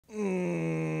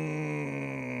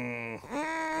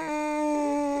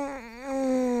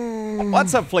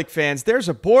What's up, Flick fans? There's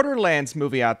a Borderlands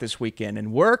movie out this weekend,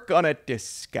 and we're gonna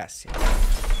discuss it.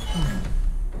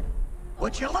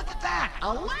 Would you look at that?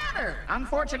 A ladder!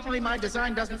 Unfortunately, my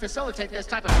design doesn't facilitate this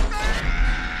type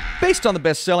of... Based on the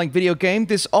best-selling video game,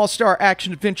 this all-star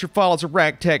action-adventure follows a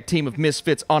ragtag team of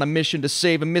misfits on a mission to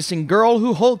save a missing girl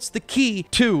who holds the key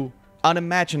to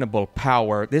unimaginable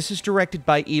power. This is directed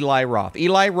by Eli Roth.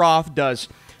 Eli Roth does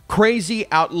crazy,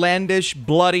 outlandish,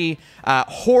 bloody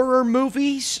horror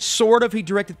movies, sort of. He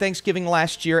directed Thanksgiving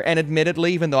last year, and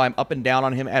admittedly, even though I'm up and down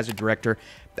on him as a director,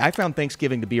 I found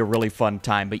Thanksgiving to be a really fun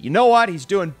time. But you know what? He's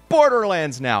doing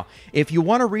Borderlands now. If you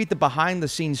want to read the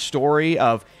behind-the-scenes story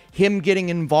of him getting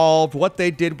involved, what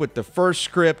they did with the first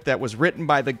script that was written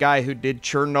by the guy who did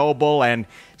Chernobyl, and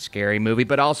scary movie,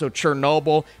 but also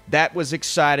Chernobyl, that was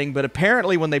exciting. But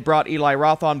apparently when they brought Eli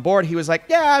Roth on board, he was like,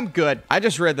 yeah, I'm good. I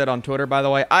just read that on Twitter, by the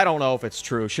way. I don't know if it's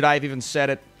true. Should I have even said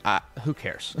it? Who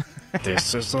cares?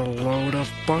 This is a load of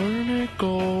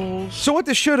barnacles. So what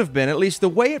this should have been, at least the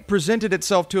way it presented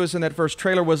itself to us in that first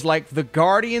trailer, was like the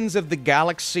Guardians of the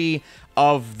Galaxy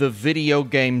of the video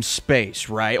game space,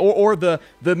 right? Or the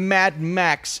Mad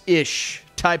Max-ish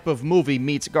type of movie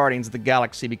meets Guardians of the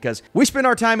Galaxy, because we spend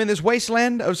our time in this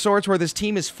wasteland of sorts where this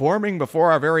team is forming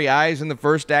before our very eyes in the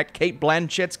first act. Cate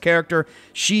Blanchett's character,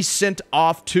 she's sent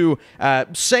off to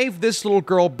save this little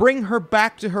girl, bring her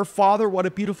back to her father. What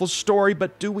a beautiful story,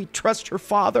 but do we trust her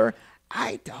father?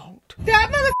 I don't.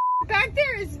 That motherfucker back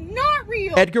there is not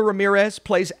real. Edgar Ramírez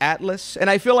plays Atlas, and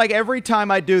I feel like every time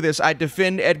I do this, I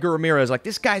defend Edgar Ramírez. Like,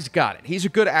 this guy's got it. He's a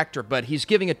good actor, but he's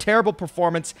giving a terrible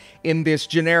performance in this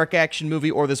generic action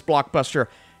movie or this blockbuster.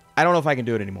 I don't know if I can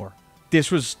do it anymore.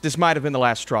 This might have been the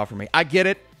last straw for me. I get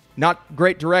it. Not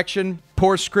great direction,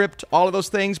 poor script, all of those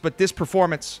things, but this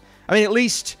performance, I mean, at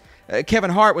least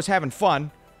Kevin Hart was having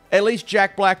fun. At least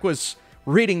Jack Black was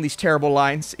reading these terrible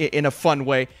lines in a fun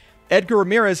way. Edgar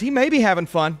Ramírez, he may be having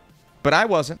fun, but I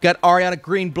wasn't. Got Ariana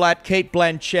Greenblatt, Cate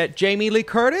Blanchett, Jamie Lee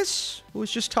Curtis, who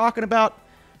was just talking about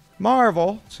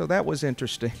Marvel, so that was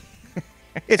interesting.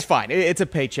 It's fine. It's a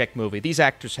paycheck movie. These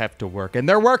actors have to work, and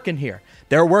they're working here.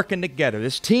 They're working together.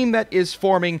 This team that is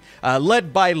forming,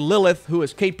 led by Lilith, who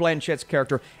is Cate Blanchett's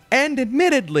character, and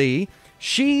admittedly,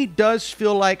 she does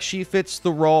feel like she fits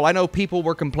the role. I know people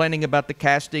were complaining about the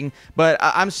casting, but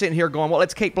I'm sitting here going, well,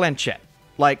 it's Cate Blanchett.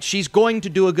 Like, she's going to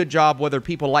do a good job whether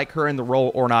people like her in the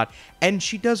role or not, and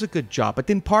she does a good job. But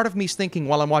then part of me's thinking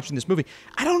while I'm watching this movie,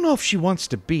 I don't know if she wants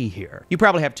to be here. You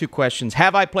probably have two questions.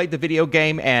 Have I played the video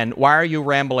game, and why are you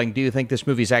rambling? Do you think this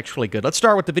movie's actually good? Let's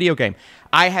start with the video game.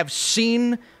 I have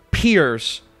seen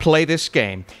peers play this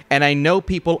game, and I know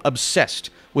people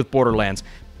obsessed with Borderlands,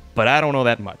 but I don't know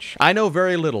that much. I know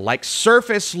very little, like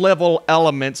surface-level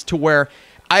elements to where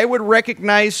I would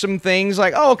recognize some things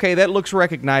like, oh, okay, that looks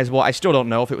recognizable. I still don't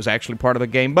know if it was actually part of the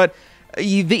game, but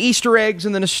the Easter eggs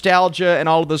and the nostalgia and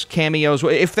all of those cameos,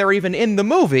 if they're even in the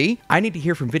movie, I need to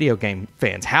hear from video game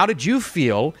fans. How did you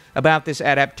feel about this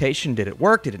adaptation? Did it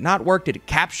work? Did it not work? Did it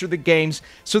capture the games?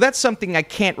 So that's something I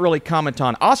can't really comment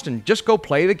on. Austin, just go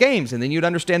play the games and then you'd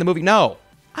understand the movie. No,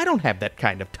 I don't have that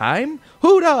kind of time.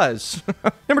 Who does?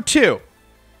 Number two,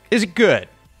 is it good?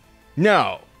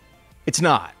 No, it's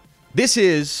not. This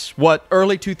is what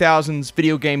early 2000s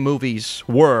video game movies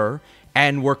were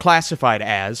and were classified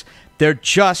as. They're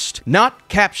just not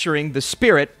capturing the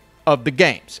spirit of the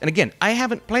games. And again, I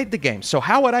haven't played the game, so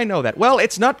how would I know that? Well,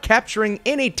 it's not capturing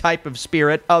any type of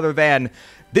spirit other than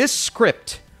this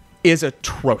script is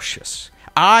atrocious.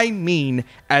 I mean,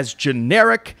 as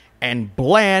generic and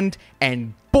bland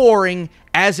and boring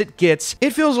as it gets.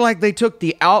 It feels like they took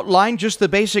the outline, just the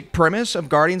basic premise of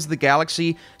Guardians of the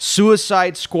Galaxy,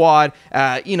 Suicide Squad,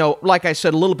 you know, like I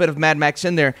said, a little bit of Mad Max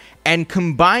in there, and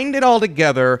combined it all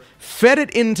together, fed it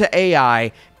into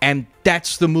AI, and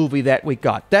that's the movie that we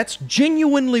got. That's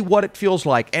genuinely what it feels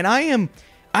like, and I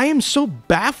am so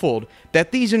baffled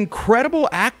that these incredible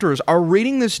actors are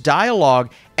reading this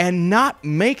dialogue and not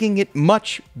making it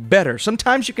much better.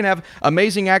 Sometimes you can have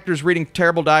amazing actors reading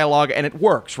terrible dialogue and it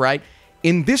works, right?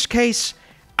 In this case,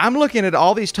 I'm looking at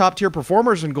all these top-tier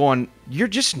performers and going, you're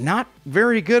just not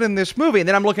very good in this movie. And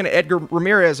then I'm looking at Edgar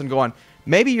Ramírez and going,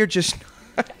 maybe you're just...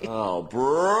 Oh,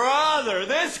 brother,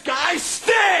 this guy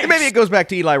stinks! Maybe it goes back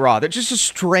to Eli Roth. It's just a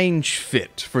strange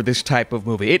fit for this type of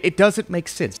movie. It doesn't make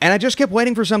sense. And I just kept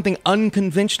waiting for something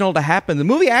unconventional to happen. The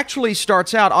movie actually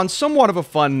starts out on somewhat of a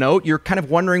fun note. You're kind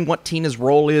of wondering what Tina's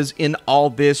role is in all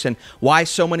this and why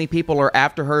so many people are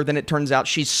after her. Then it turns out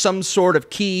she's some sort of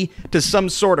key to some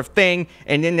sort of thing,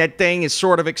 and then that thing is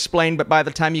sort of explained, but by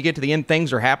the time you get to the end,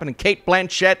 things are happening. Cate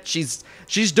Blanchett,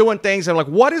 she's doing things, and I'm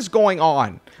like, what is going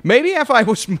on? Maybe if I I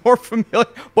was more familiar.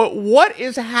 But what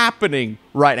is happening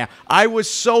right now? I was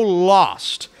so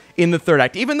lost in the third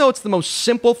act. Even though it's the most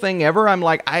simple thing ever, I'm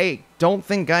like, I don't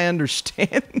think I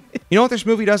understand. You know what this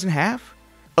movie doesn't have?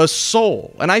 A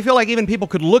soul. And I feel like even people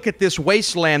could look at this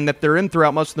wasteland that they're in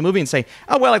throughout most of the movie and say,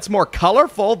 oh, well, it's more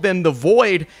colorful than the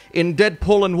void in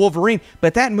Deadpool and Wolverine.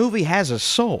 But that movie has a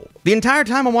soul. The entire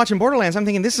time I'm watching Borderlands, I'm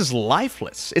thinking, this is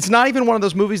lifeless. It's not even one of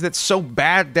those movies that's so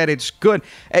bad that it's good.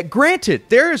 Granted,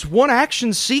 there is one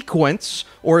action sequence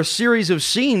or a series of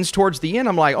scenes towards the end.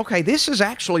 I'm like, okay, this is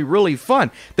actually really fun.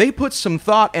 They put some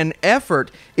thought and effort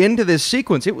into this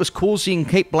sequence. It was cool seeing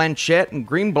Cate Blanchett and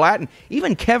Greenblatt and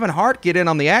even Kevin Hart get in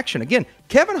on the action. Again,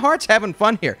 Kevin Hart's having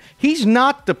fun here. He's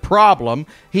not the problem.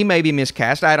 He may be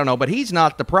miscast, I don't know, but he's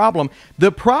not the problem.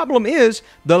 The problem is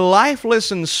the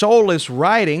lifeless and soulless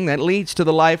writing that leads to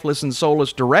the lifeless and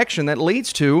soulless direction that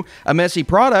leads to a messy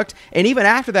product. And even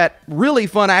after that really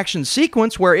fun action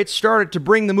sequence where it started to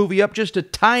bring the movie up just a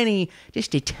tiny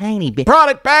bit, brought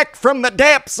it back from the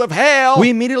depths of hell, we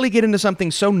immediately get into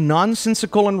something so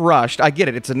nonsensical and rushed. I get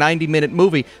it, it's a 90-minute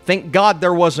movie. Thank God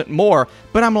there wasn't more.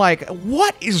 But I'm like,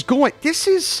 what is going...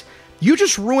 You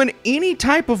just ruin any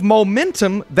type of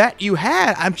momentum that you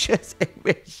had. I'm just...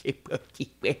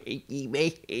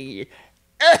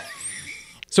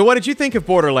 So what did you think of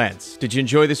Borderlands? Did you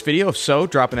enjoy this video? If so,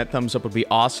 dropping that thumbs up would be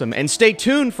awesome. And stay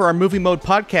tuned for our Movie Mode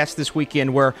podcast this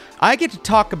weekend where I get to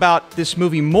talk about this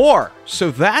movie more. So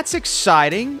that's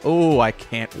exciting. Oh, I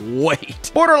can't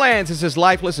wait. Borderlands is as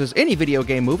lifeless as any video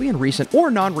game movie in recent or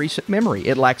non-recent memory.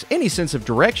 It lacks any sense of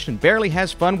direction and barely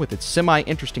has fun with its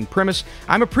semi-interesting premise.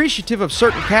 I'm appreciative of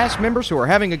certain cast members who are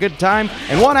having a good time,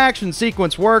 and one action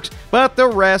sequence works, but the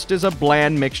rest is a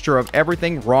bland mixture of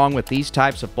everything wrong with these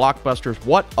types of blockbusters.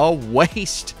 What a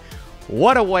waste.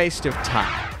 What a waste of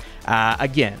time.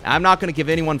 Again, I'm not going to give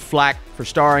anyone flack for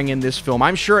starring in this film.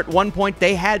 I'm sure at one point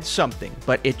they had something,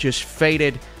 but it just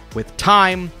faded with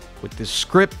time, with this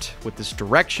script, with this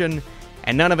direction,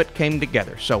 and none of it came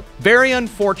together. So, very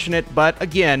unfortunate, but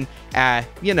again,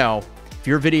 you know, if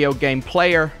you're a video game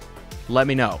player, let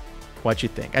me know what you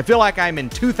think. I feel like I'm in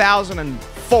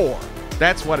 2004.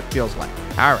 That's what it feels like.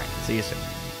 All right, see you soon.